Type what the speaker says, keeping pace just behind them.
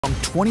From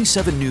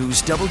 27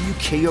 News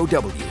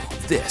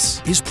WKOW,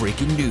 this is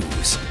breaking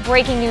news.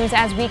 Breaking news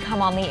as we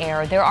come on the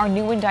air. There are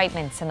new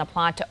indictments in the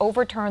plot to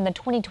overturn the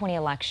 2020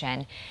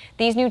 election.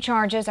 These new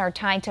charges are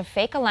tied to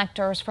fake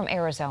electors from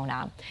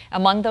Arizona.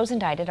 Among those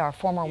indicted are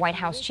former White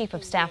House Chief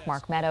of Staff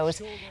Mark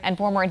Meadows and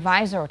former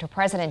advisor to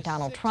President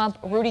Donald Trump,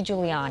 Rudy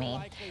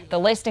Giuliani. The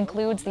list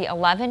includes the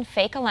 11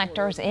 fake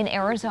electors in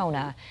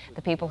Arizona,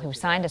 the people who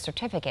signed a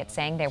certificate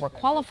saying they were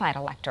qualified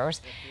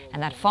electors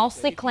and that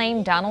falsely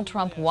claimed Donald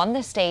Trump won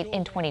the state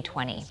in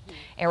 2020.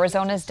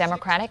 Arizona's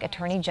Democratic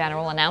Attorney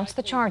General announced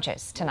the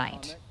charges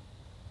tonight.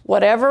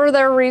 Whatever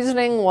their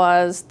reasoning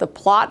was, the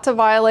plot to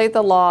violate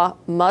the law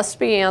must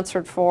be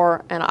answered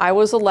for, and I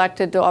was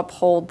elected to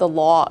uphold the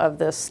law of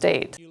this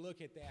state.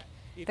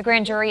 The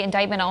grand jury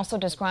indictment also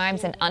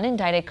describes an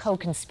unindicted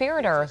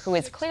co-conspirator who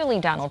is clearly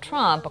Donald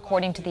Trump,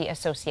 according to the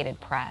Associated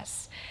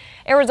Press.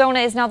 Arizona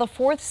is now the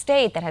fourth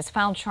state that has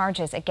filed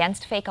charges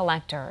against fake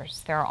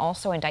electors. There are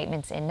also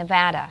indictments in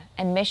Nevada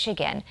and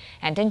Michigan,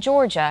 and in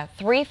Georgia,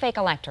 3 fake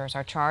electors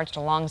are charged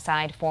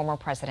alongside former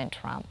President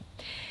Trump.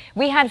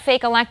 We had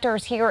fake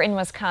electors here in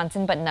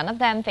Wisconsin, but none of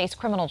them face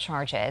criminal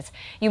charges.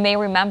 You may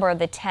remember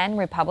the 10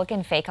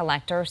 Republican fake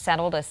electors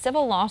settled a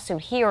civil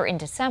lawsuit here in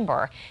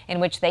December,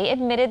 in which they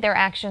admitted their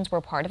actions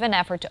were part of an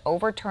effort to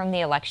overturn the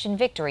election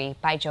victory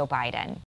by Joe Biden.